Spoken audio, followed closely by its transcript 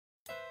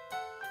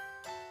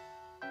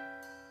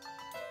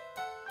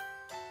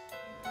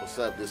What's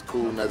up? This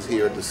Cool Nutz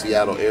here at the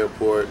Seattle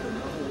airport.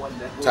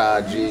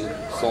 Ty G,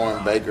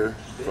 Soren Baker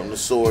from The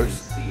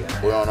Source.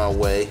 We're on our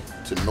way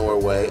to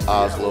Norway,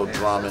 Oslo,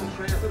 Drammen,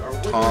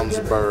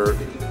 Tonsberg,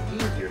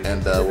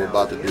 and we're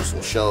about to do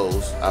some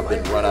shows. I've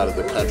been run out of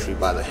the country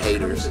by the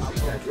haters,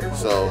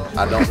 so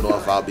I don't know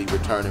if I'll be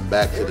returning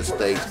back to the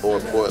States or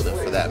Portland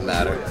for that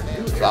matter.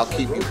 So I'll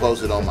keep you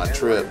posted on my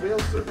trip.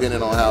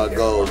 Depending on how it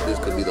goes, this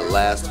could be the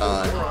last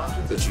time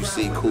that you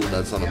see Cool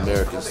Nutz on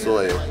American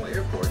soil.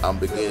 I'm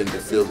beginning to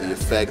feel the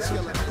effects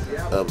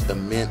of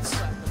immense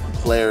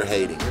player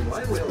hating.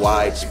 It's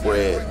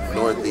widespread.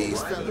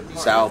 Northeast,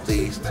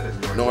 Southeast,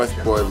 North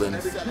Portland,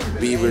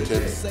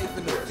 Beaverton.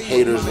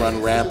 Haters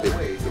run rampant.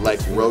 They're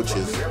like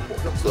roaches.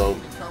 So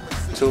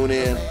tune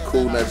in,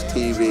 Cool Nutz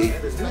TV.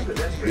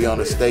 Be on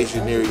a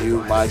station near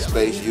you,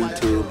 MySpace,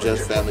 YouTube,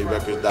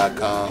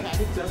 JustFamilyRecords.com.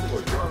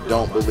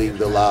 Don't believe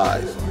the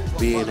lies.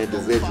 Be an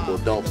individual.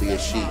 Don't be a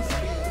sheep.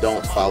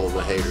 Don't follow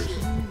the haters.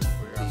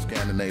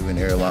 Scandinavian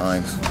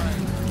Airlines.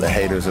 The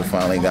haters have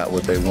finally got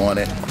what they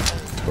wanted.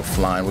 We're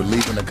flying. We're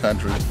leaving the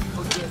country.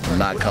 We're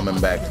not coming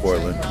back to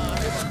Portland.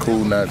 It's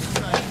Cool Nutz.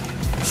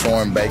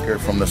 Soren Baker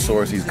from The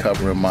Source. He's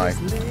covering my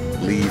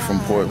leave from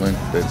Portland.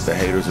 The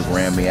haters have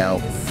ran me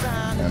out.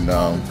 And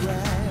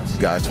you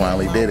guys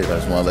finally did it. I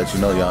just want to let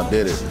you know y'all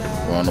did it.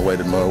 We're on the way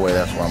to Norway.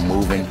 That's where I'm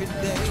moving,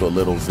 to a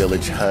little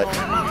village hut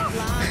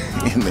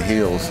in the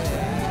hills.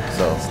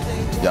 So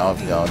y'all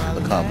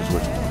accomplished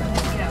what you did.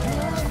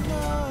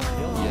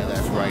 Yeah,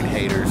 that's right,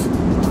 haters.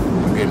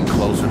 We're getting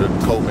closer to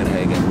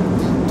Copenhagen.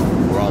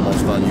 We're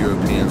almost on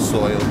European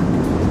soil.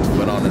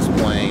 Been on this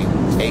plane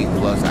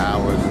 8+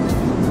 hours.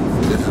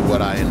 This is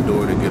what I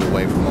endure to get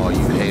away from all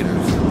you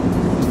haters.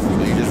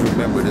 So you just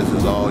remember this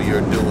is all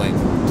you're doing,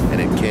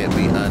 and it can't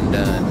be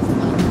undone.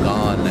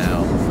 Gone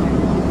now.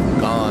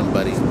 Gone,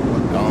 buddy.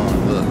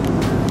 Gone. Look.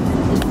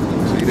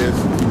 See this?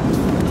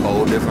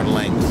 Whole different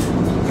language.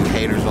 You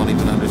haters don't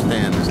even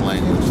understand this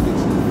language.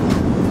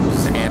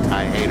 It's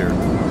anti-hater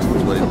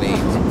is what it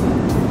means.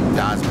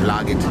 Das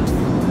Blaget.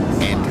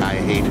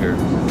 Anti-hater.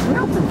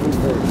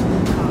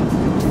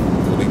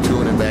 We'll be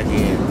tuning back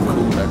in.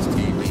 Cool Nutz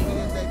TV.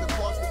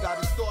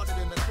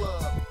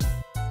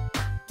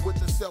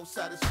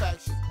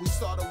 Self-satisfaction. We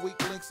saw the weak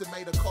links and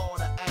made a call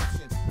to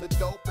action. The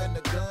dope and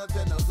the guns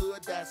and the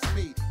hood, that's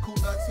me. Cool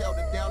Nutz held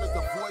it down as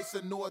the voice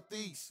of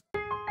Northeast.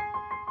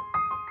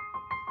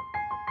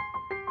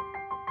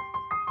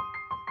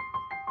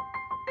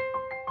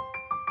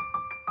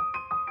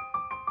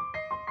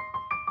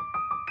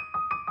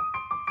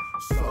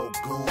 So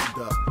gooned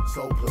up,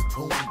 so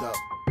platooned up.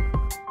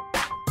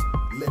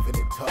 Living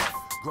it tough,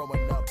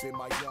 growing up in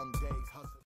my young days.